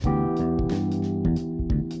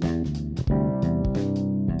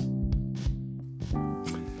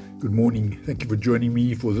Good morning. Thank you for joining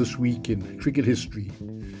me for this week in cricket history.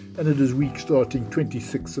 And it is week starting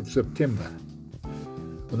 26th of September.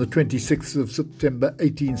 On the 26th of September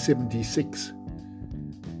 1876,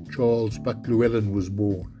 Charles Buck Llewellyn was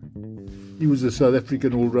born. He was a South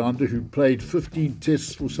African all-rounder who played 15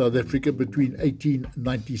 tests for South Africa between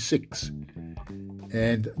 1896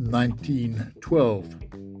 and 1912.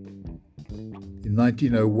 In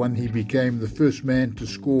 1901, he became the first man to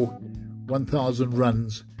score 1,000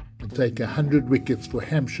 runs and take 100 wickets for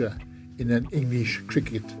Hampshire in an English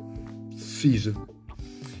cricket season.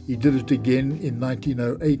 He did it again in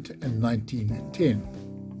 1908 and 1910.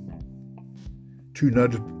 Two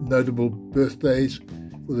notable birthdays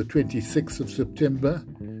for the 26th of September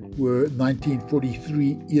were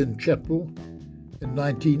 1943 Ian Chappell and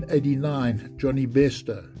 1989 Johnny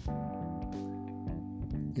Bairstow.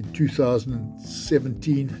 In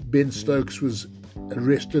 2017, Ben Stokes was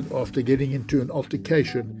arrested after getting into an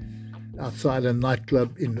altercation outside a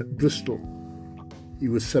nightclub in Bristol. He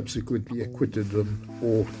was subsequently acquitted on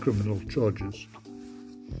all criminal charges.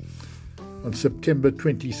 On September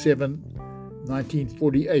 27,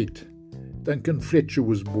 1948, Duncan Fletcher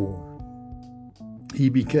was born. He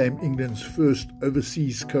became England's first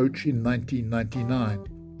overseas coach in 1999.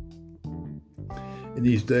 In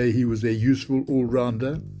his day, he was a useful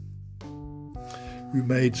all-rounder who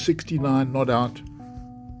made 69 not out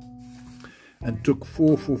and took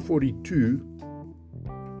 4 for 42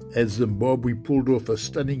 as Zimbabwe pulled off a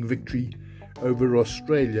stunning victory over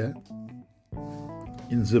Australia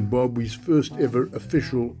in Zimbabwe's first ever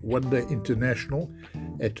official one-day international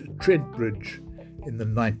at Trent Bridge in the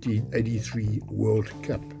 1983 World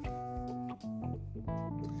Cup.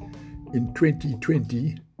 In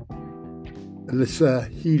 2020, Alyssa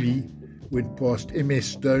Healy went past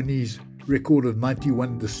MS Dhoni's record of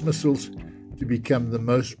 91 dismissals to become the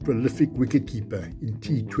most prolific wicketkeeper in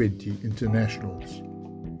T20 internationals.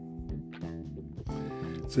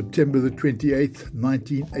 September the 28th,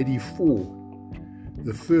 1984,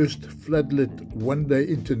 the first floodlit one-day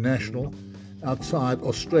international outside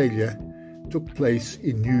Australia took place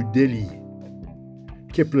in New Delhi.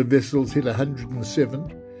 Kepler Wessels hit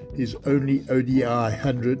 107, his only ODI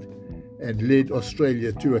 100, and led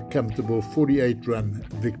Australia to a comfortable 48-run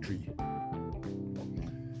victory.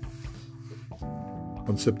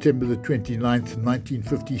 On September the 29th,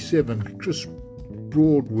 1957, Chris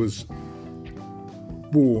Broad was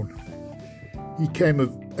born. He came of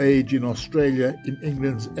age in Australia in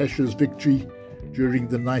England's Ashes victory during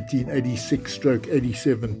the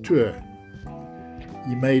 1986-87 tour.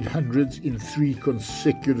 He made hundreds in 3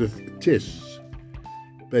 consecutive tests,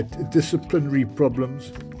 but disciplinary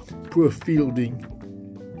problems, poor fielding,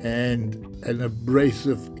 and an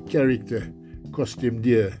abrasive character cost him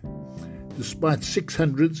dear. Despite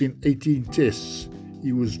 600s in 18 tests,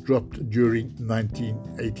 he was dropped during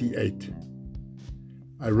 1988.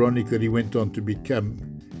 Ironic that he went on to become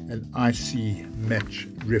an IC match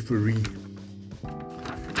referee.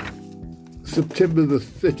 September the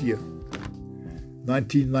 30th,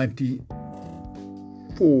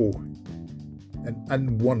 1994, an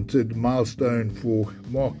unwanted milestone for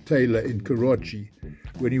Mark Taylor in Karachi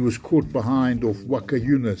when he was caught behind off Waka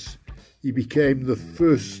Yunus. He became the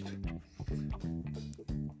first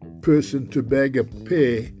person to bag a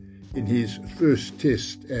pair in his first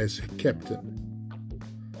test as captain.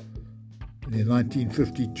 And in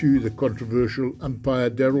 1952, the controversial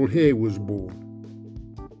umpire Darrell Hare was born.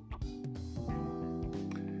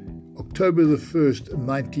 October the 1st,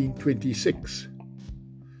 1926,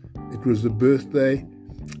 it was the birthday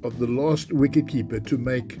of the last wicketkeeper to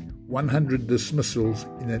make 100 dismissals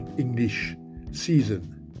in an English season.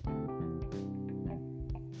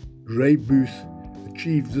 Ray Booth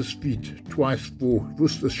achieved this feat twice for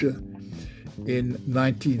Worcestershire in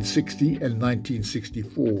 1960 and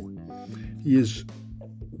 1964. He is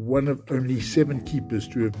one of only 7 keepers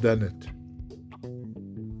to have done it.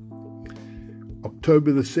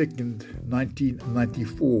 October the 2nd,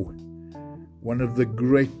 1994, one of the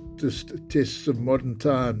greatest tests of modern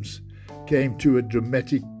times came to a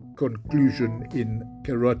dramatic conclusion in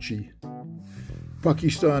Karachi.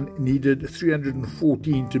 Pakistan needed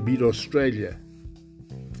 314 to beat Australia.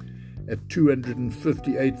 At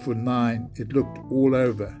 258 for 9, it looked all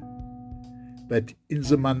over. But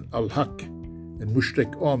Inzaman al-Haq and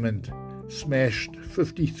Mushtaq Ahmed smashed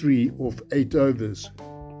 53 off 8 overs.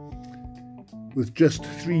 With just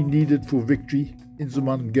 3 needed for victory,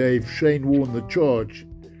 Inzaman gave Shane Warne the charge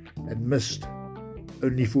and missed,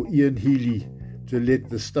 only for Ian Healy to let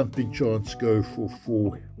the stumping chance go for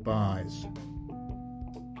 4 byes.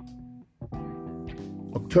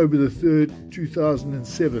 October the 3rd,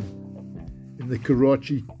 2007, in the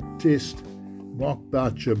Karachi Test, Mark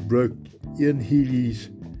Boucher broke Ian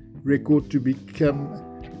Healy's record to become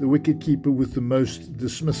the wicketkeeper with the most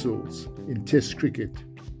dismissals in Test cricket.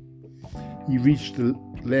 He reached the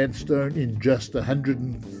Landstone in just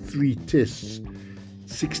 103 Tests,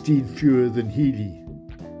 16 fewer than Healy.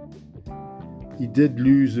 He did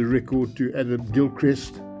lose the record to Adam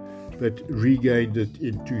Gilchrist, but regained it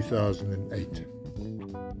in 2008.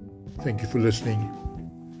 Thank you for listening.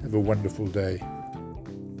 Have a wonderful day.